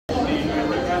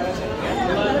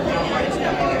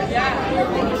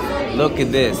Look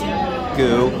at this.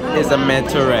 Goo is a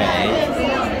manta ray.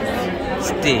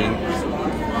 Stingrays.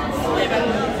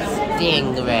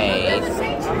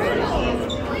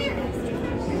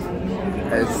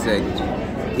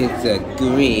 It's a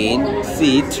green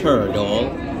sea turtle.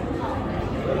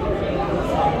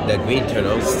 The green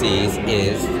turtle seas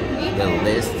is the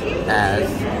list as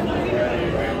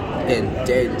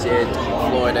endangered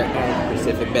Florida and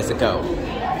Pacific Mexico.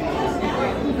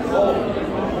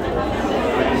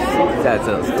 That's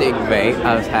a stingray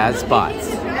has spots.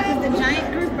 That's the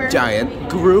giant grouper. Giant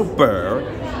grouper.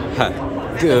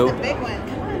 Goo. That's the big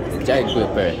one. The giant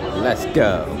grouper. Let's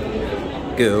go.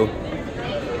 Goo.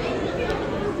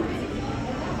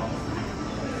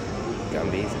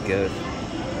 Gumby's good.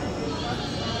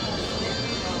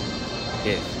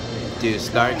 Do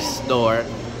start snore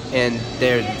and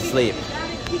they're asleep.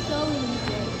 Keep going.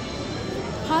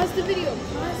 Pause the video.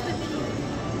 Pause the video.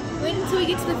 Wait until we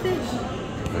get to the fish.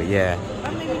 Oh yeah.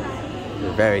 Or maybe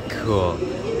not. Very cool.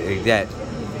 That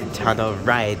tunnel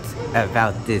rides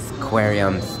about this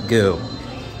aquarium's goo.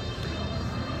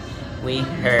 We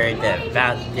heard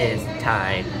about this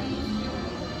time.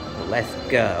 Let's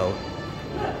go.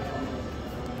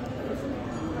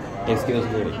 Excuse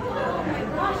me.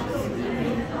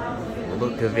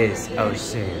 Look at this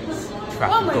oceans.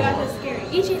 Tropical. Oh my god, that's scary.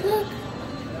 EJ, look.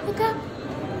 Look up.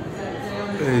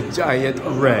 A giant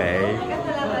ray.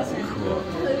 Cool.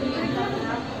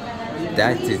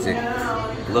 That is a...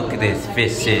 Look at these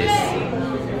fishes.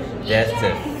 That's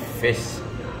a fish.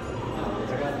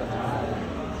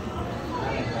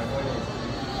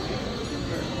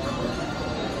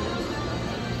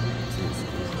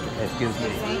 Excuse me.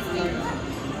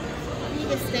 You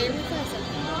can stay in the class.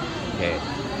 Okay.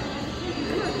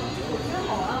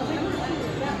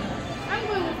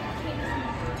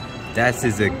 That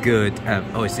is a good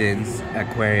oceans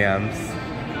aquariums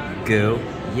goo.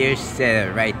 You said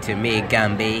it right to me,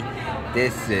 Gumby.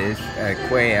 This is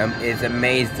aquarium is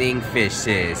amazing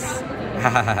fishes.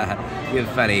 You're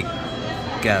funny,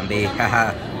 Gumby.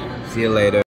 See you later.